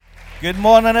Good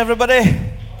morning, everybody.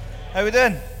 How we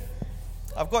doing?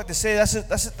 I've got to say,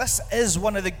 this is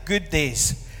one of the good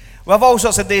days. We have all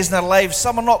sorts of days in our lives.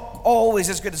 Some are not always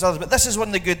as good as others, but this is one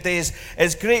of the good days.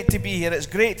 It's great to be here. It's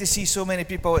great to see so many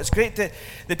people. It's great that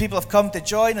people have come to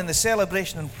join in the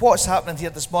celebration and what's happening here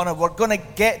this morning. We're going to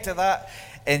get to that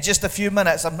in just a few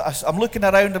minutes. I'm looking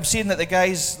around. I'm seeing that the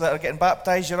guys that are getting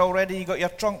baptized, you're all ready. You got your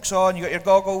trunks on. You got your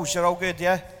goggles. You're all good,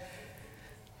 yeah?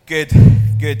 Good.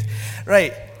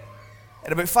 Right.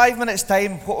 In about 5 minutes'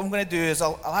 time, what I'm going to do is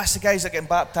I'll ask the guys that are getting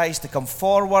baptized to come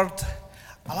forward.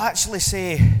 I'll actually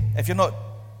say, if you're not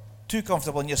too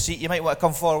comfortable in your seat, you might want to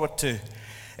come forward too.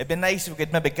 It'd be nice if we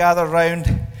could maybe gather round.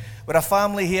 We're a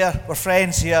family here. We're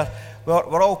friends here.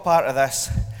 We're all part of this.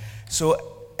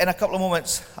 So in a couple of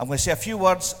moments, I'm going to say a few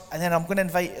words, and then I'm going to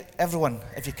invite everyone,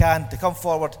 if you can, to come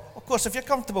forward. Of course, if you're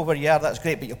comfortable where you are, that's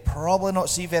great, but you'll probably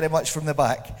not see very much from the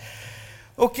back.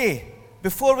 Okay.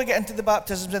 Before we get into the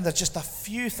baptisms, there's just a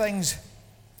few things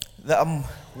that I'm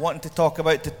wanting to talk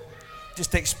about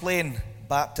just to explain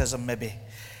baptism maybe.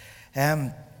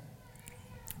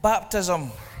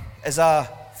 Baptism is a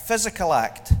physical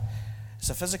act. It's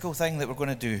a physical thing that we're going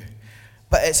to do.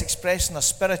 But it's expressing a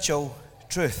spiritual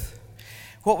truth.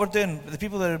 What we're doing, the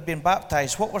people that are being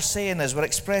baptized, what we're saying is we're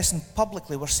saying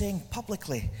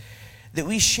publicly that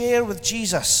we share with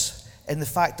Jesus in the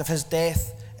fact of his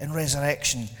death and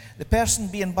resurrection. The person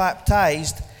being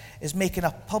baptized is making a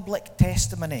public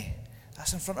testimony.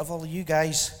 That's in front of all of you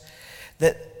guys,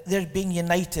 that they're being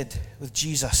united with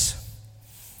Jesus.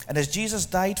 And as Jesus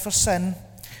died for sin,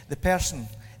 the person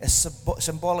is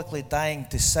symbolically dying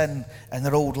to sin in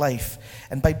their old life.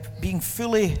 And by being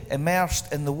fully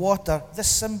immersed in the water, this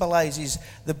symbolizes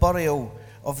the burial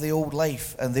of the old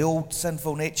life and the old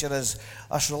sinful nature, as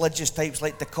us religious types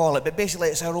like to call it. But basically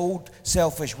it's our old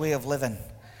selfish way of living.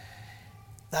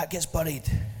 That gets buried.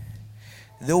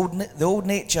 The old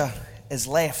nature is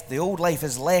left. The old life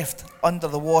is left under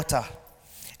the water.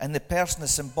 And the person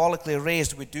is symbolically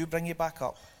raised. We do bring you back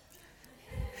up.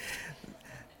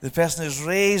 The person is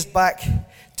raised back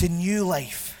to new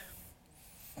life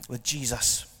with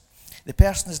Jesus. The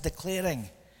person is declaring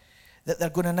that they're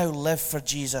going to now live for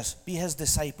Jesus, be his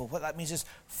disciple. What that means is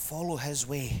follow his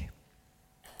way.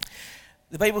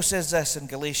 The Bible says this in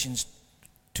Galatians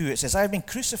 2, it says, I have been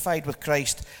crucified with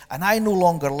Christ, and I no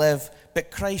longer live,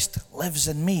 but Christ lives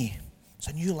in me. It's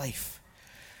a new life.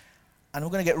 And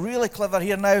we're going to get really clever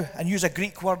here now and use a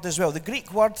Greek word as well. The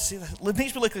Greek word, see, it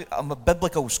makes me look like I'm a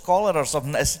biblical scholar or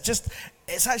something.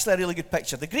 It's actually a really good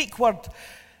picture. The Greek word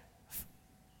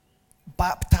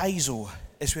baptizo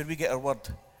is where we get our word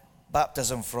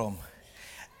baptism from.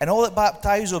 And all that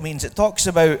baptizo means, it talks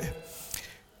about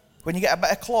when you get a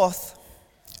bit of cloth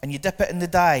and you dip it in the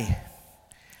dye,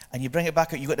 and you bring it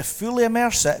back out, you've got to fully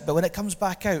immerse it, but when it comes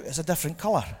back out, it's a different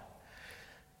colour.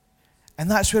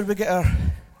 And that's where we get our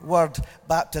word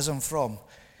baptism from.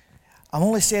 I'm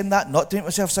only saying that not to make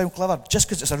myself sound clever, just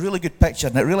because it's a really good picture,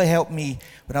 and it really helped me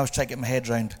when I was trying to get my head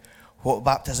around what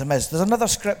baptism is. There's another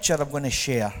scripture I'm going to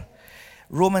share.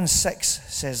 Romans 6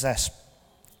 says this,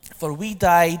 for we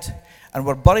died and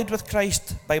were buried with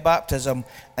Christ by baptism,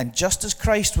 and just as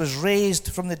Christ was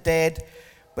raised from the dead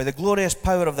by the glorious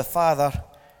power of the Father,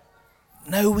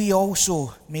 now we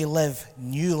also may live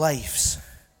new lives.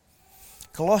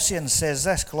 Colossians says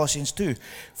this, Colossians 2,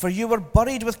 for you were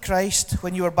buried with Christ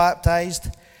when you were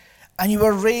baptized, and you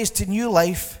were raised to new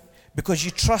life because you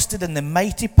trusted in the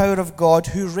mighty power of God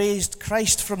who raised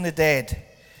Christ from the dead.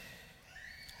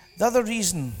 The other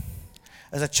reason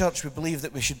as a church we believe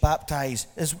that we should baptize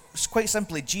is quite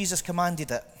simply Jesus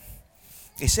commanded it.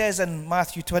 He says in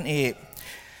Matthew 28,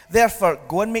 therefore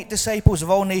go and make disciples of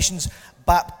all nations,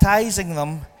 baptizing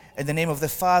them in the name of the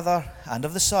Father and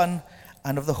of the Son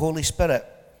and of the Holy Spirit.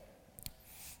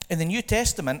 In the New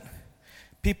Testament,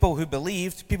 people who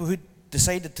believed, people who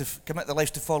decided to commit their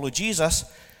lives to follow Jesus,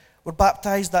 were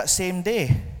baptized that same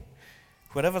day,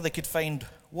 wherever they could find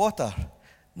water.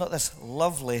 Not this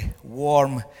lovely,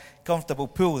 warm, comfortable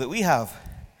pool that we have.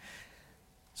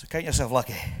 So count yourself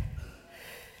lucky.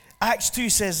 Acts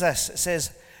 2 says this, it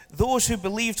says, those who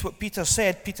believed what Peter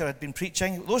said, Peter had been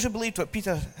preaching, those who believed what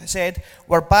Peter said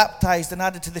were baptized and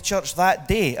added to the church that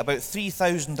day, about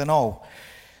 3,000 in all.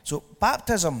 So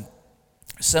baptism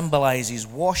symbolizes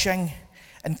washing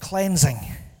and cleansing.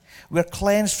 We're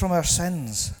cleansed from our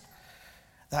sins.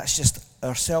 That's just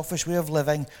our selfish way of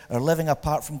living, our living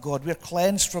apart from God. We're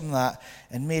cleansed from that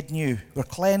and made new. We're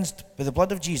cleansed by the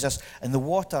blood of Jesus, and the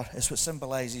water is what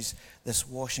symbolizes this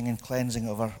washing and cleansing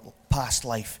of our past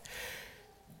life.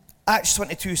 Acts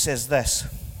 22 says this.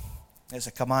 It's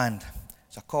a command.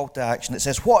 It's a call to action. It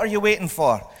says, what are you waiting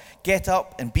for? get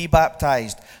up and be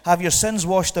baptized. Have your sins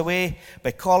washed away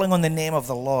by calling on the name of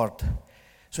the Lord.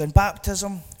 So in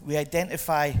baptism, we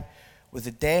identify with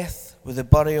the death, with the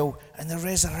burial, and the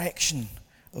resurrection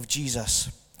of Jesus.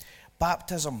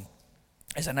 Baptism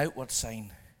is an outward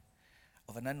sign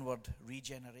of an inward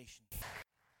regeneration.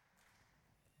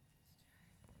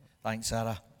 Thanks,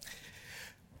 Sarah.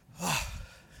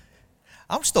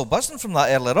 I'm still buzzing from that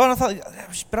earlier on. I thought it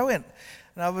was brilliant.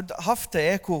 And I would have to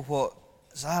echo what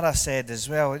Zara said as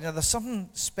well. You know, there's something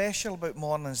special about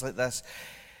mornings like this.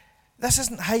 This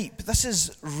isn't hype. This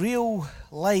is real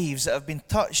lives that have been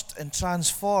touched and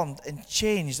transformed and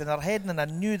changed and are heading in a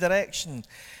new direction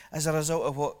as a result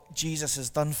of what Jesus has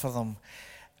done for them.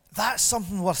 That's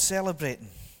something worth celebrating.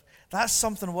 That's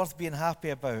something worth being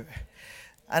happy about.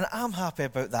 And I'm happy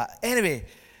about that. Anyway,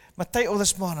 my title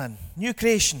this morning, New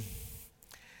Creation.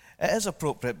 It is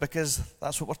appropriate because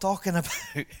that's what we're talking about.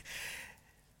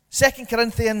 2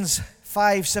 Corinthians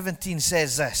 5:17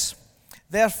 says this: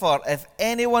 Therefore, if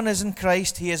anyone is in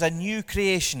Christ, he is a new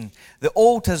creation. The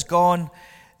old has gone,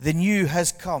 the new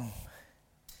has come.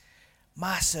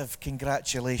 Massive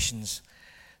congratulations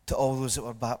to all those that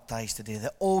were baptized today.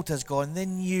 The old has gone, the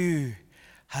new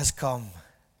has come.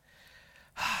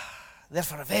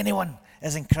 Therefore, if anyone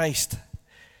is in Christ,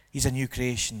 he's a new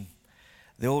creation.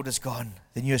 The old is gone,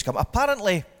 the new has come.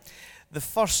 Apparently, the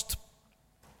first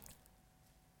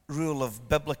rule of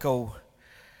biblical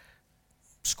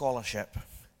scholarship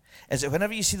is that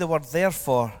whenever you see the word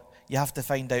therefore, you have to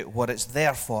find out what it's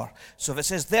there for. So if it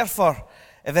says therefore,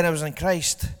 if anyone's in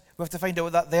Christ, we have to find out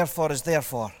what that therefore is there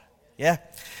for. Yeah?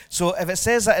 So if it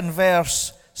says that in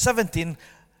verse 17,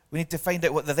 we need to find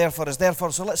out what the therefore is there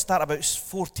for. So let's start about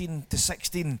 14 to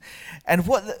 16. And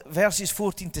what the verses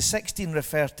 14 to 16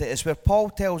 refer to is where Paul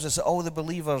tells us that all the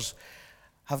believers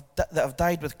that have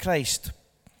died with Christ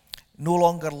no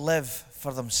longer live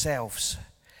for themselves.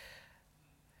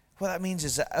 What that means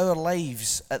is that our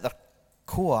lives at their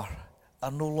core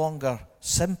are no longer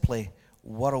simply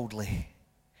worldly.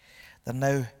 They're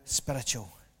now spiritual.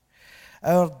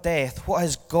 Our death, what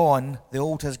has gone, the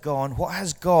old has gone. What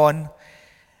has gone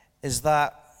is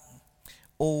that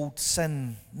old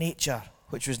sin nature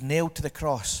which was nailed to the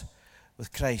cross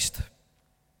with Christ.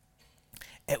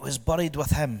 It was buried with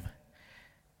him.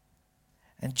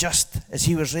 And just as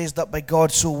he was raised up by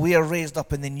God, so we are raised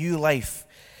up in the new life.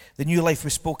 The new life we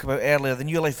spoke about earlier, the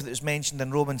new life that was mentioned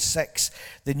in Romans 6,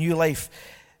 the new life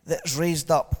that's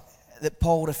raised up that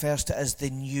Paul refers to as the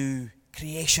new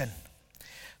creation.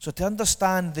 So to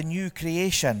understand the new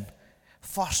creation,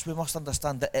 first we must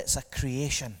understand that it's a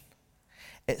creation.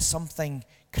 It's something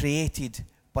created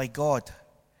by God.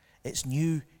 It's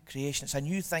new creation. It's a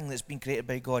new thing that's been created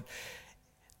by God.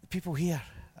 The people here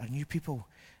are new people,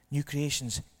 new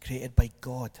creations created by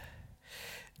God.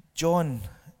 John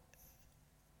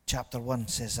chapter 1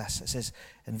 says this. It says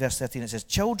in verse 13, it says,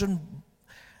 children,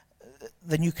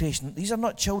 the new creation, these are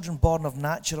not children born of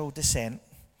natural descent,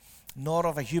 nor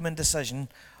of a human decision,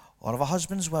 or of a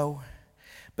husband's will,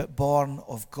 but born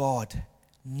of God.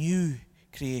 New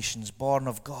creations, born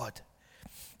of God.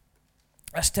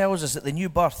 This tells us that the new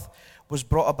birth was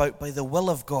brought about by the will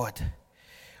of God.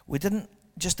 We didn't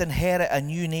just inherit a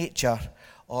new nature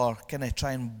or kind of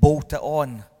try and bolt it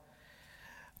on,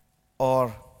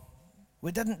 or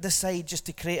we didn't decide just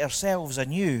to create ourselves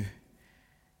anew.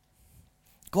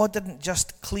 God didn't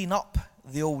just clean up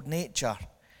the old nature.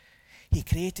 He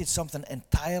created something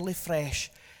entirely fresh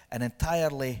and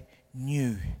entirely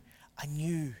new. A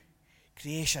new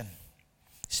creation.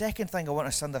 Second thing I want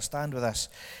us to understand with this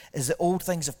is that old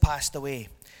things have passed away.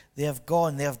 They have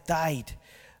gone. They have died.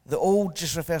 The old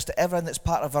just refers to everything that's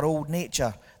part of our old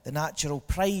nature. The natural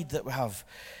pride that we have.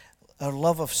 Our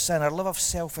love of sin. Our love of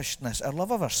selfishness. Our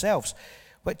love of ourselves.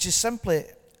 Which is simply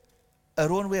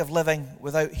our own way of living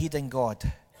without heeding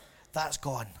God. That's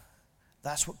gone.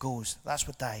 That's what goes. That's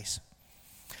what dies.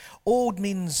 Old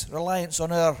means reliance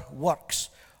on our works,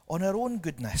 on our own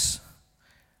goodness,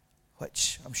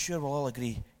 which I'm sure we'll all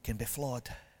agree can be flawed.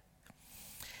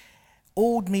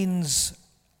 Old means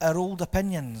our old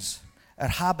opinions, our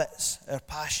habits, our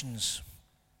passions.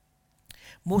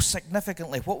 Most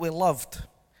significantly, what we loved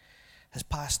has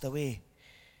passed away,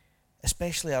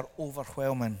 especially our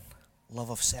overwhelming love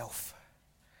of self.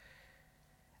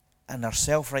 And our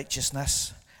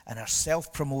self-righteousness, and our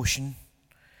self-promotion,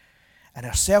 and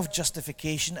our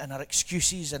self-justification, and our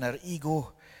excuses, and our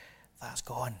ego, that's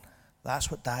gone. That's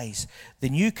what dies. The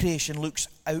new creation looks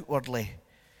outwardly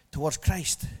towards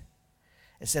Christ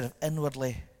instead of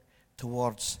inwardly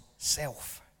towards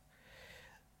self.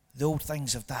 The old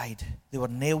things have died. They were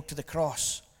nailed to the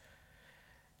cross.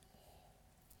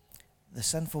 The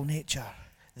sinful nature,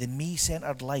 the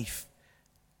me-centered life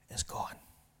is gone.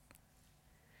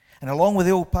 And along with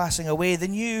the old passing away, the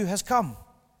new has come.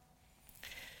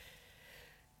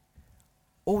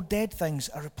 Old dead things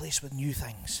are replaced with new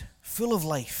things, full of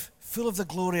life, full of the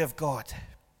glory of God.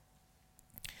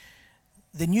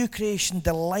 The new creation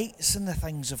delights in the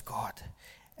things of God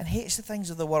and hates the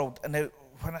things of the world. And now,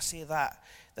 when I say that,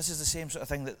 this is the same sort of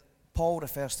thing that Paul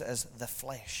refers to as the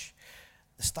flesh.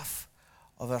 The stuff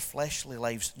of our fleshly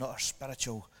lives, not our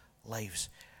spiritual lives.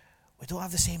 We don't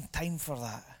have the same time for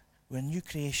that. We're new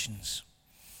creations.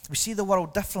 We see the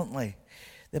world differently.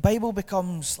 The Bible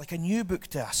becomes like a new book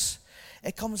to us.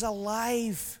 It comes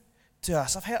alive to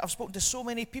us. I've spoken to so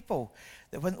many people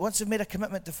that once they've made a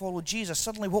commitment to follow Jesus,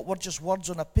 suddenly what were just words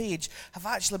on a page have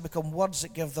actually become words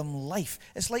that give them life.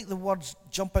 It's like the words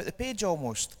jump out the page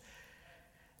almost.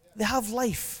 They have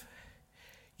life.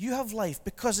 You have life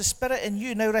because the Spirit in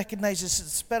you now recognizes the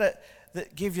Spirit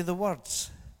that gave you the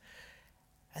words.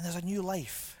 And there's a new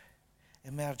life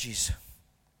emerges.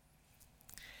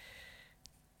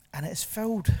 And it's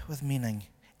filled with meaning.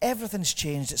 Everything's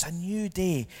changed. It's a new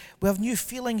day. We have new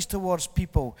feelings towards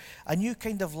people, a new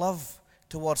kind of love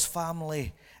towards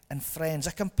family and friends,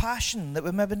 a compassion that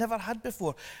we maybe never had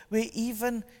before. We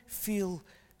even feel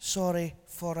sorry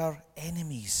for our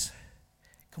enemies.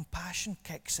 Compassion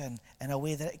kicks in a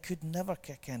way that it could never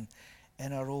kick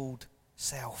in our old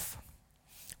self.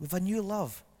 We've a new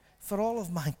love for all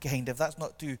of mankind, if that's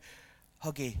not too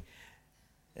huggy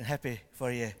and happy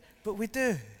for you. But we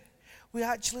do. We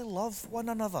actually love one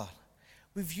another.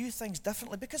 We view things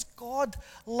differently because God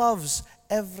loves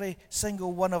every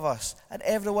single one of us and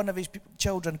every one of his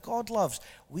children. God loves.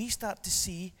 We start to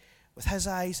see with his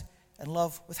eyes and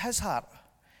love with his heart.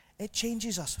 It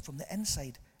changes us from the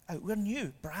inside out. We're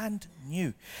new, brand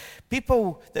new.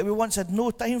 People that we once had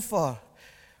no time for,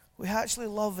 we actually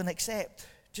love and accept,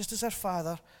 just as our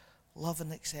Father loves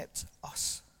and accepts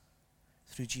us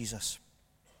through Jesus.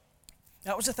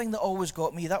 That was the thing that always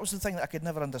got me. That was the thing that I could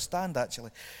never understand,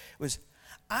 actually. Was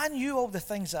I knew all the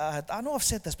things that I had. I know I've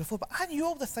said this before, but I knew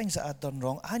all the things that I'd done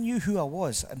wrong. I knew who I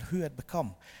was and who I'd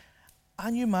become.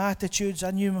 I knew my attitudes.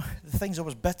 I knew the things I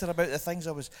was bitter about, the things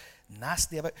I was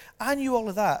nasty about. I knew all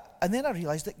of that. And then I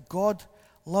realized that God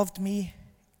loved me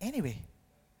anyway.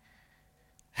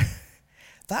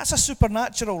 That's a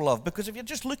supernatural love, because if you're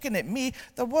just looking at me,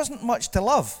 there wasn't much to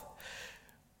love.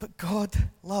 But God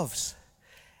loves.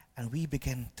 And we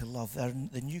begin to love.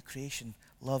 The new creation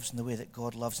loves in the way that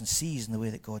God loves and sees in the way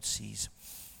that God sees.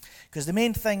 Because the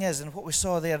main thing is, and what we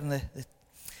saw there in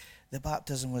the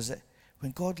baptism, was that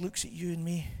when God looks at you and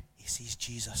me, he sees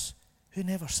Jesus, who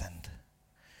never sinned,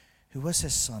 who was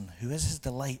his son, who is his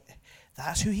delight.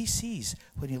 That's who he sees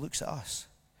when he looks at us.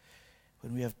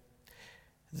 When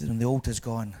the old has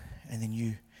gone and the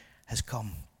new has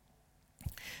come.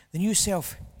 The new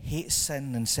self hates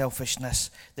sin and selfishness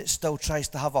that still tries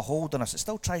to have a hold on us. It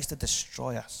still tries to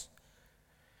destroy us.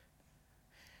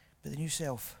 But the new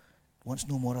self wants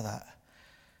no more of that.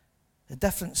 The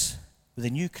difference with the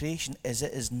new creation is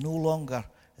it is no longer,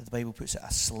 as the Bible puts it,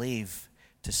 a slave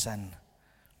to sin.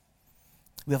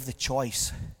 We have the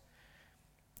choice.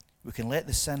 We can let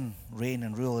the sin reign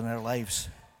and rule in our lives,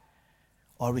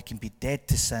 or we can be dead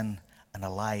to sin and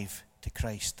alive to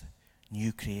Christ,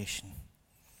 new creation.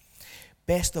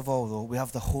 Best of all, though, we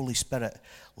have the Holy Spirit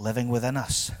living within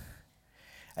us.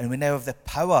 And we now have the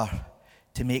power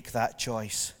to make that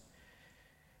choice.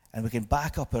 And we can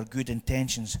back up our good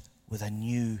intentions with a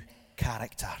new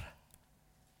character.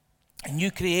 A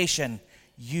new creation,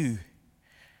 you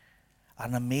are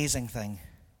an amazing thing,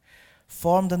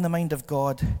 formed in the mind of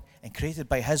God and created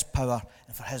by his power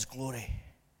and for his glory.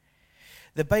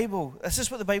 The Bible, this is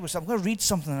what the Bible says. I'm going to read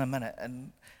something in a minute,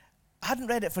 and I hadn't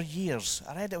read it for years.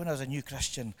 I read it when I was a new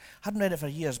Christian. I hadn't read it for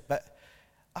years, but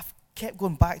I've kept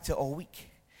going back to it all week.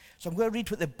 So I'm going to read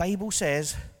what the Bible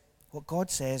says, what God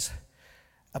says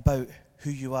about who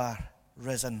you are,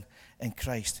 risen in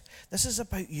Christ. This is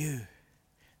about you.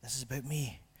 This is about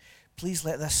me. Please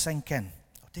let this sink in.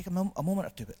 I'll take a moment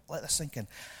or two, but let this sink in.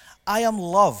 I am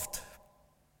loved.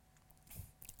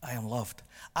 I am loved.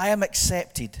 I am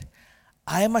accepted.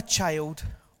 I am a child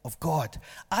of God.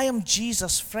 I am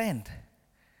Jesus' friend.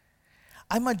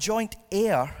 I'm a joint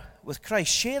heir with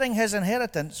Christ, sharing his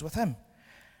inheritance with him.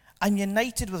 I'm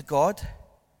united with God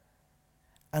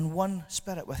and one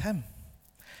spirit with him.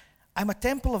 I'm a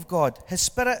temple of God. His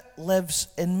Spirit lives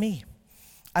in me.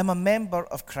 I'm a member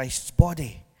of Christ's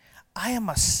body. I am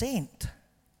a saint.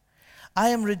 I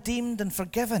am redeemed and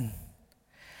forgiven.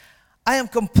 I am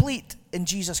complete in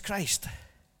Jesus Christ.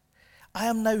 I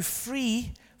am now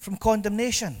free from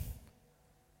condemnation.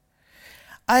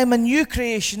 I am a new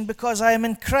creation because I am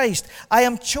in Christ. I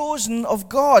am chosen of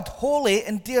God, holy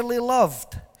and dearly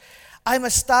loved. I am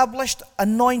established,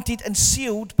 anointed, and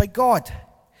sealed by God.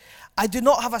 I do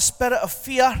not have a spirit of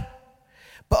fear,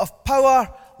 but of power,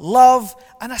 love,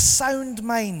 and a sound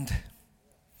mind.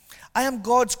 I am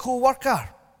God's co-worker.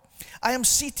 I am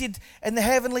seated in the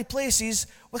heavenly places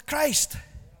with Christ.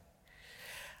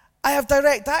 I have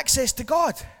direct access to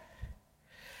God.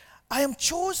 I am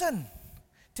chosen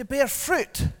to bear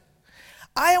fruit.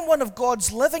 I am one of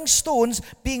God's living stones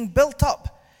being built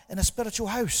up in a spiritual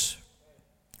house,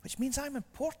 which means I'm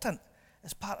important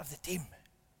as part of the team.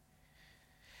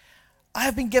 I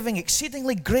have been given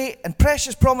exceedingly great and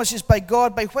precious promises by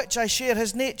God by which I share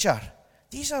his nature.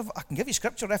 I can give you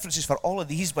scripture references for all of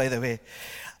these, by the way.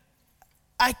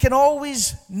 I can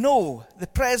always know the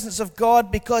presence of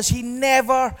God because he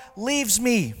never leaves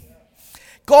me.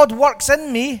 God works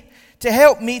in me to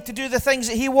help me to do the things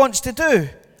that he wants to do.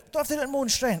 I don't have to do it in my own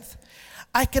strength.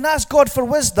 I can ask God for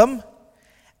wisdom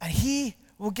and he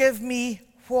will give me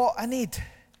what I need.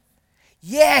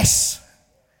 Yes.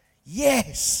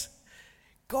 Yes.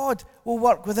 God will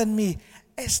work within me.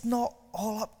 It's not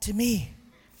all up to me.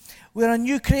 We're a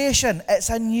new creation. It's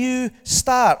a new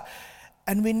start.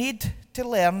 And we need to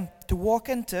learn to walk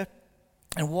into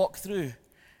and walk through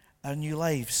our new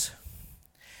lives.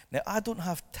 Now, I don't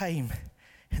have time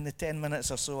in the 10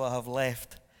 minutes or so I have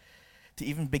left to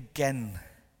even begin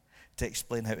to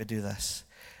explain how to do this.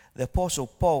 The Apostle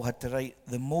Paul had to write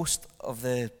the most of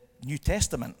the New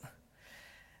Testament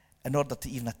in order to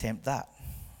even attempt that.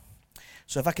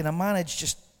 So if I can manage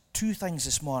just 2 things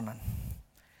this morning,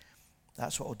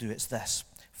 that's what I'll do. It's this.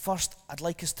 First, I'd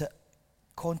like us to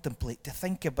contemplate, to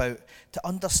think about, to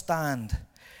understand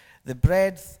the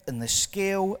breadth and the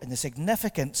scale and the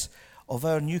significance of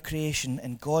our new creation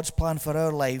and God's plan for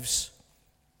our lives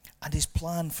and his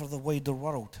plan for the wider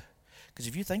world. Because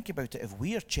if you think about it, if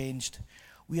we are changed,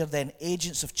 we are then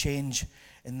agents of change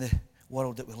in the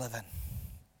world that we live in.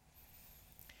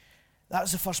 That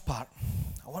was the first part.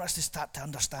 I want us to start to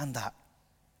understand that.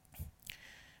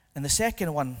 And the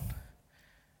second one,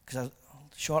 because I'm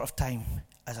short of time,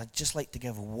 is I'd just like to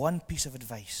give one piece of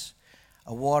advice,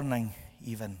 a warning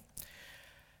even.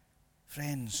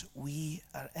 Friends, we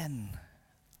are in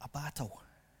a battle,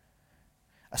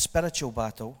 a spiritual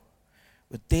battle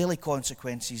with daily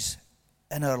consequences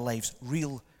in our lives,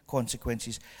 real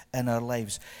consequences in our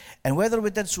lives. And whether we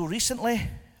did so recently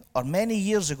or many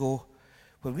years ago,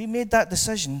 when we made that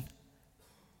decision,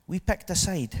 we picked a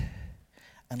side.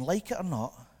 And like it or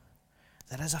not,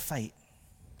 there is a fight.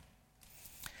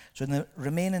 So in the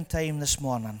remaining time this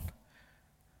morning,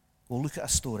 we'll look at a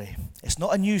story. It's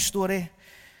not a new story.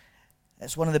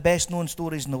 It's one of the best known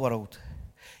stories in the world.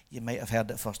 You might have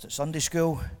heard it first at Sunday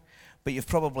school, but you've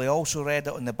probably also read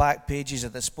it on the back pages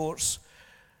of the sports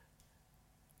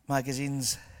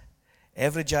magazines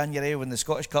every January when the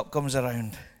Scottish Cup comes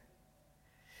around.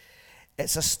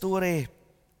 It's a story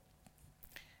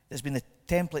that's been the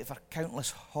template for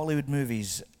countless Hollywood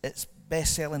movies. Its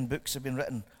best-selling books have been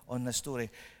written on this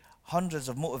story. Hundreds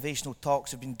of motivational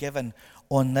talks have been given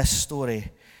on this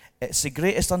story. It's the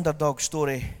greatest underdog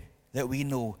story that we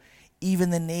know.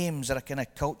 Even the names are a kind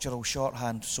of cultural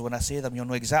shorthand, so when I say them, you'll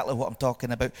know exactly what I'm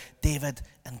talking about. David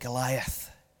and Goliath.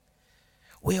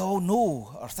 We all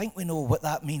know, or think we know, what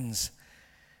that means.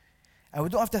 And we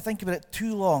don't have to think about it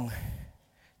too long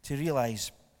to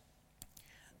realize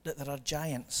that there are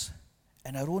giants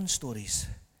in our own stories,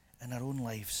 in our own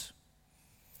lives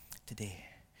today.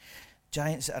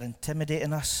 Giants that are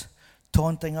intimidating us,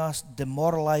 taunting us,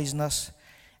 demoralizing us,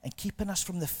 and keeping us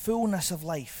from the fullness of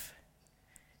life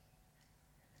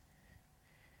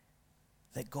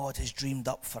that God has dreamed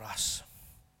up for us.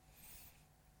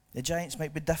 The giants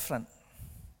might be different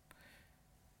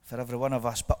for every one of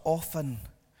us, but often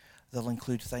they'll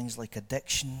include things like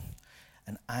addiction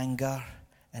and anger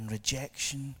and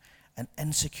rejection and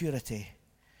insecurity.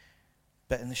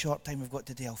 But in the short time we've got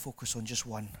today, I'll focus on just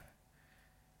one.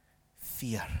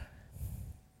 Fear.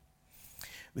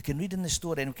 We can read in the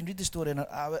story, and we can read the story, and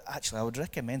I would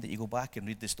recommend that you go back and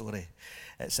read the story.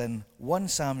 It's in 1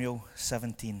 Samuel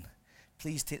 17.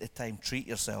 Please take the time, treat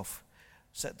yourself,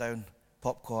 sit down,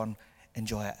 popcorn,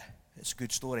 enjoy it. It's a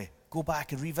good story. Go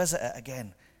back and revisit it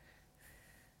again.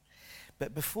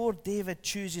 But before David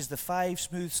chooses the 5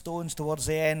 smooth stones towards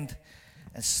the end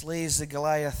and slays the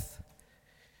Goliath,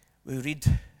 we read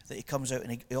that he comes out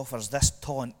and he offers this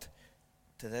taunt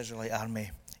to the Israelite army.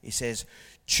 He says,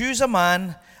 "Choose a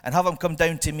man and have him come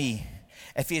down to me.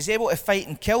 If he is able to fight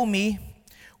and kill me,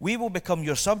 we will become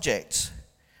your subjects.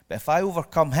 But if I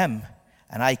overcome him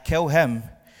and I kill him,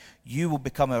 you will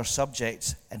become our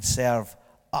subjects and serve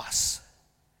us.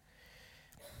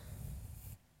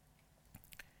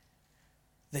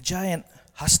 The giant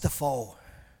has to fall,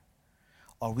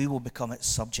 or we will become its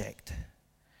subject.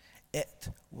 It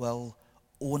will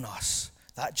own us.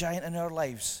 That giant in our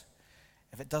lives,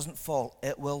 if it doesn't fall,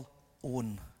 it will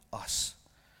own us.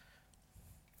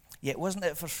 Yet wasn't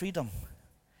it for freedom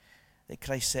that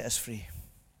Christ set us free?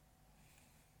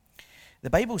 The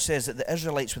Bible says that the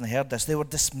Israelites, when they heard this, they were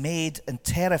dismayed and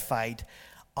terrified,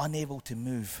 unable to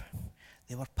move.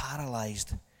 They were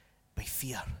paralyzed by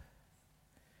fear.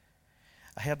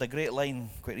 I heard a great line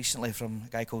quite recently from a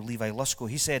guy called Levi Lusko.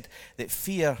 He said that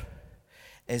fear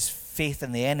is faith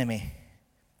in the enemy.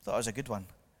 I thought it was a good one.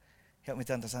 Help me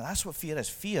to understand. That's what fear is.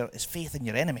 Fear is faith in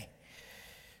your enemy.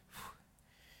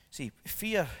 See,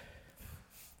 fear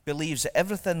believes that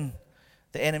everything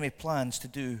the enemy plans to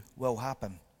do will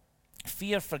happen.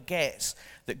 Fear forgets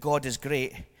that God is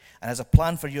great and has a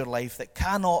plan for your life that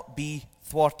cannot be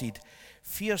thwarted.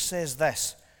 Fear says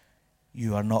this: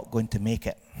 you are not going to make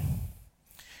it.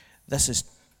 This is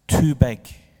too big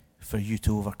for you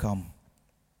to overcome.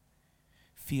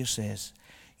 Fear says,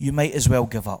 you might as well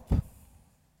give up.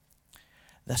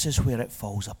 This is where it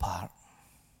falls apart.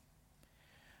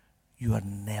 You are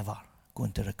never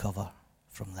going to recover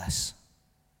from this.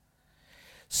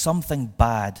 Something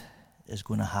bad is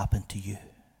going to happen to you.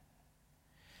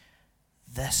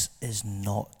 This is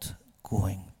not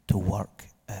going to work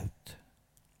out.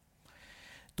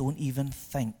 Don't even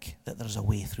think that there's a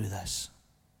way through this.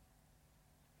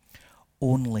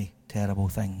 Only terrible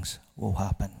things will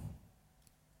happen.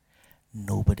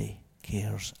 Nobody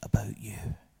cares about you.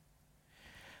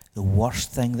 The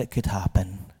worst thing that could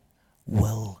happen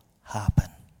will happen.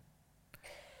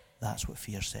 That's what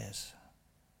fear says.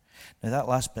 Now that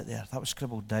last bit there, that was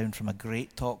scribbled down from a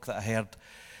great talk that I heard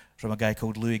from a guy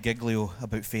called Louis Giglio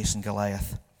about facing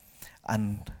Goliath.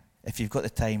 And if you've got the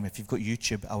time, if you've got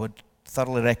YouTube, I would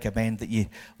thoroughly recommend that you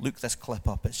look this clip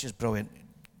up. It's just brilliant.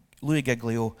 Louis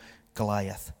Giglio,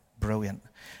 Goliath. Brilliant.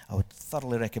 I would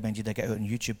thoroughly recommend you dig it out on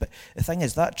YouTube. But the thing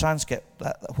is, that transcript,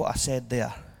 what I said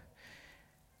there,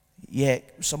 yeah,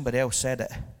 somebody else said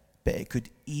it, but it could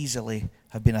easily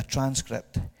have been a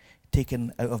transcript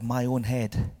taken out of my own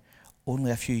head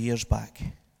only a few years back.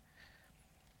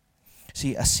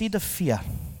 See, a seed of fear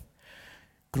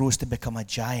grows to become a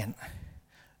giant,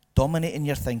 dominating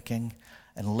your thinking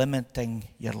and limiting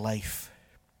your life.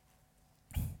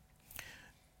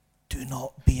 Do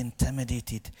not be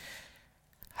intimidated.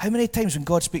 How many times when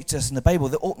God speaks to us in the Bible,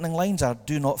 the opening lines are,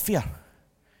 do not fear.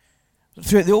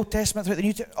 Throughout the Old Testament, throughout the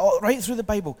New Testament, right through the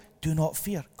Bible, do not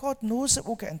fear. God knows that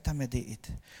we'll get intimidated.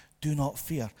 Do not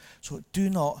fear. So do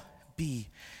not be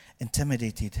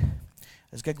intimidated.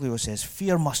 As Giglio says,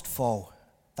 fear must fall.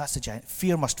 That's the giant.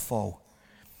 Fear must fall.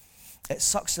 It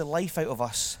sucks the life out of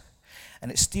us,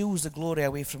 and it steals the glory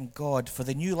away from God for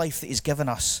the new life that He's given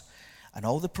us, and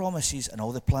all the promises and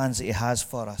all the plans that He has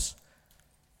for us.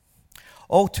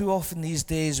 All too often these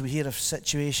days we hear of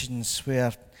situations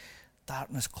where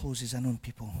darkness closes in on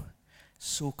people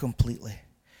so completely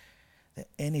that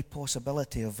any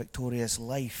possibility of victorious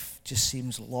life just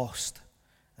seems lost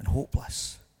and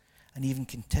hopeless, and even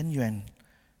continuing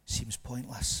seems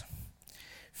pointless.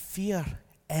 Fear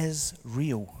is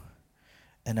real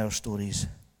in our stories,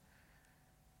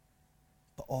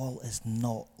 but all is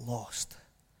not lost.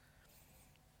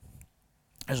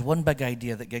 There's one big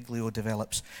idea that Giglio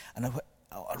develops, and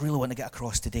I really want to get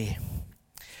across today.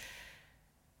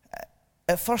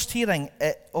 At first hearing,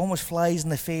 it almost flies in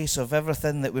the face of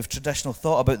everything that we've traditionally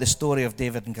thought about the story of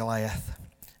David and Goliath.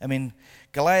 I mean,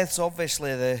 Goliath's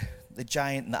obviously the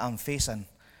giant that I'm facing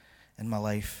in my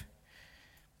life.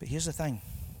 But here's the thing.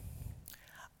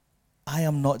 I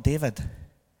am not David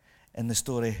in the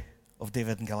story of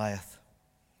David and Goliath.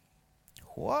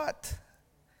 What?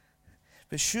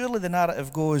 But surely the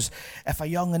narrative goes, if a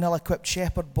young and ill-equipped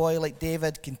shepherd boy like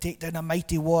David can take down a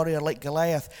mighty warrior like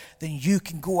Goliath, then you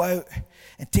can go out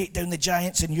and take down the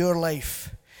giants in your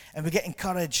life. And we get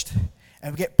encouraged,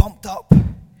 and we get pumped up,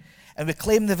 and we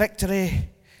claim the victory,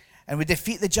 and we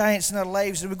defeat the giants in our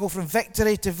lives, and we go from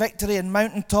victory to victory and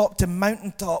mountaintop to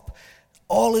mountaintop.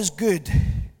 All is good.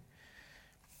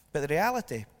 But the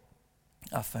reality,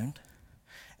 I've found,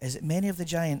 is that many of the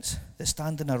giants that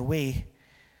stand in our way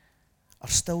are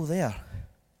still there,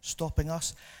 stopping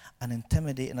us and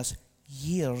intimidating us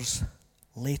years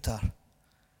later.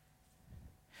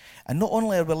 And not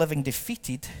only are we living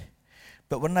defeated,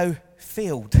 but we're now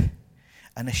failed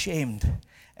and ashamed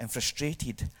and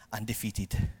frustrated and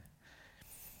defeated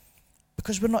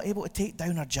because we're not able to take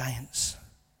down our giants.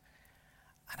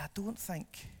 And I don't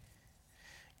think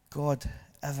God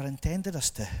ever intended us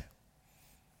to.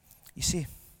 You see,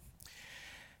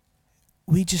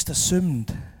 we just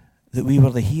assumed that we were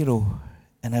the hero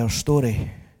in our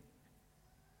story.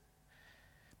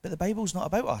 But the Bible's not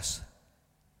about us.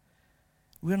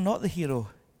 We're not the hero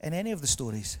in any of the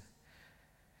stories.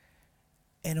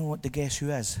 Anyone want to guess who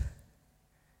is?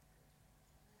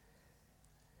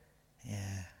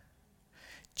 Yeah.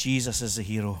 Jesus is the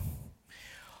hero.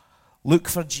 Look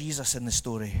for Jesus in the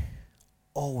story.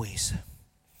 Always.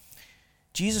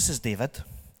 Jesus is David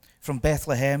from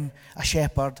Bethlehem, a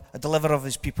shepherd, a deliverer of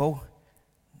his people.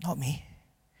 Not me.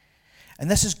 And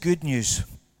this is good news.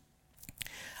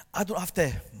 I don't have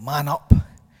to man up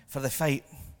for the fight.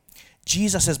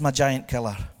 Jesus is my giant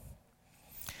killer.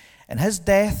 In his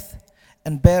death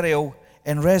and burial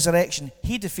and resurrection,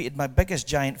 he defeated my biggest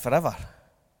giant forever.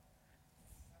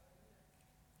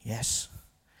 Yes.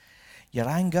 Your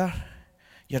anger,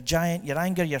 your giant, your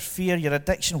anger, your fear, your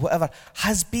addiction, whatever,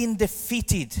 has been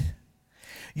defeated.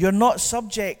 You're not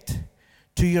subject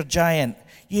to your giant.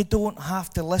 You don't have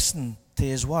to listen to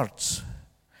his words.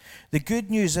 The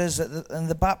good news is that in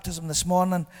the baptism this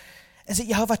morning is that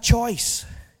you have a choice.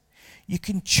 You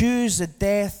can choose the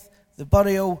death, the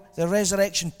burial, the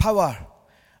resurrection power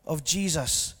of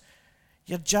Jesus.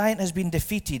 Your giant has been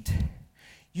defeated.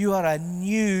 You are a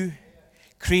new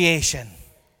creation.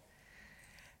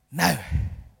 Now,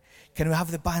 can we have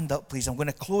the band up, please? I'm going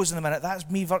to close in a minute. That's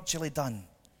me virtually done.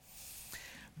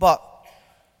 But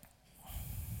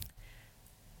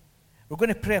we're going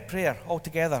to pray a prayer all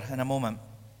together in a moment.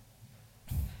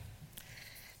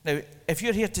 Now, if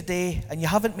you're here today and you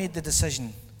haven't made the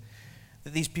decision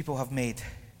that these people have made,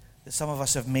 that some of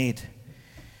us have made,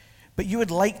 but you would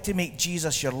like to make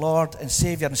Jesus your Lord and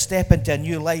Savior and step into a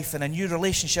new life and a new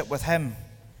relationship with him,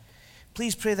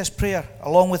 please pray this prayer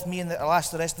along with me, and I'll ask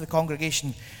the rest of the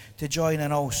congregation to join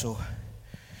in also.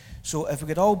 So if we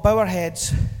could all bow our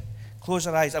heads, close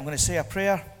our eyes. I'm going to say a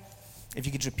prayer. If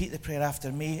you could repeat the prayer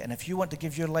after me, and if you want to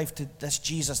give your life to this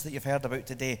Jesus that you've heard about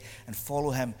today and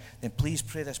follow him, then please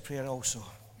pray this prayer also.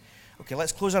 Okay,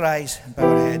 let's close our eyes and bow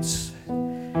our heads.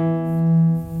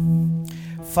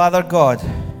 Father God,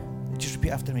 just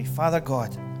repeat after me. Father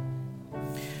God,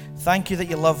 thank you that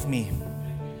you love me,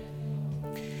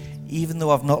 even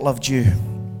though I've not loved you.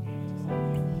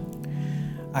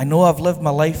 I know I've lived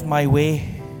my life my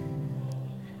way,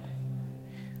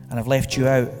 and I've left you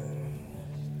out.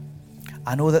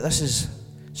 I know that this has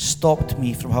stopped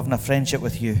me from having a friendship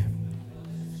with you.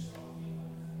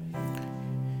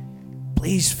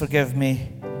 Please forgive me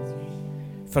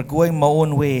for going my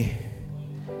own way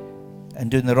and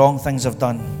doing the wrong things I've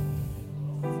done.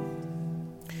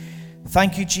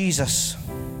 Thank you, Jesus,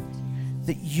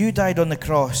 that you died on the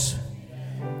cross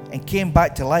and came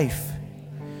back to life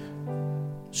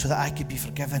so that I could be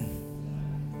forgiven.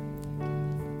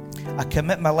 I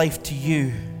commit my life to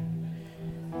you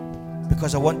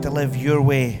because I want to live your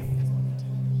way.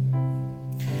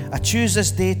 I choose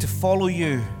this day to follow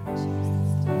you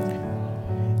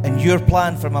and your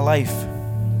plan for my life.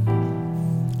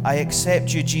 I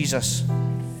accept you, Jesus,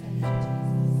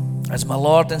 as my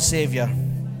Lord and Savior,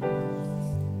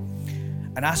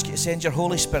 and ask you to send your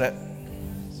Holy Spirit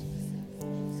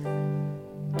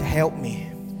to help me.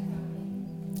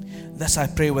 This I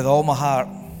pray with all my heart.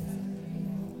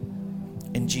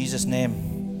 In Jesus' name.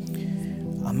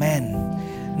 Amen.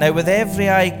 Now, with every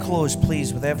eye closed,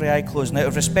 please, with every eye closed, now, out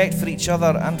of respect for each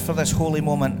other and for this holy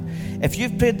moment, if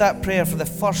you've prayed that prayer for the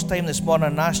first time this morning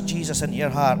and asked Jesus into your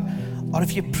heart, or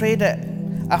if you prayed it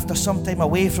after some time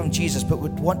away from Jesus but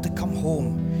would want to come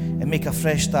home and make a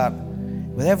fresh start,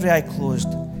 with every eye closed,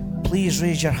 please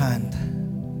raise your hand.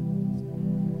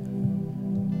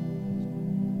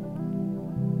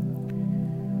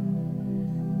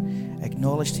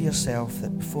 Acknowledge to yourself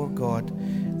that before God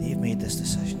that you've made this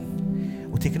decision.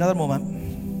 We'll take another moment.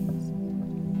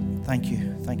 Thank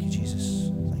you. Thank you, Jesus.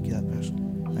 Thank you, that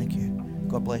person. Thank you.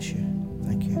 God bless you.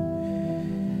 Thank you.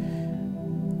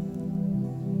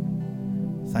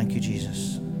 Thank you,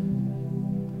 Jesus.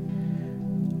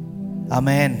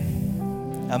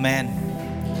 Amen. Amen.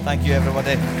 Thank you,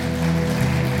 everybody.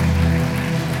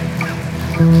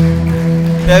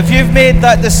 Now, if you've made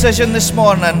that decision this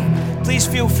morning, please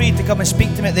feel free to come and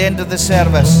speak to me at the end of the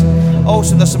service.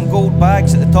 Also, there's some gold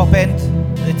bags at the top end,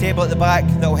 the table at the back,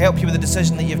 that will help you with the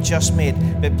decision that you've just made.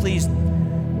 But please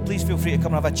feel free to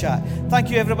come and have a chat. Thank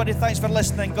you, everybody. Thanks for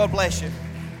listening. God bless you.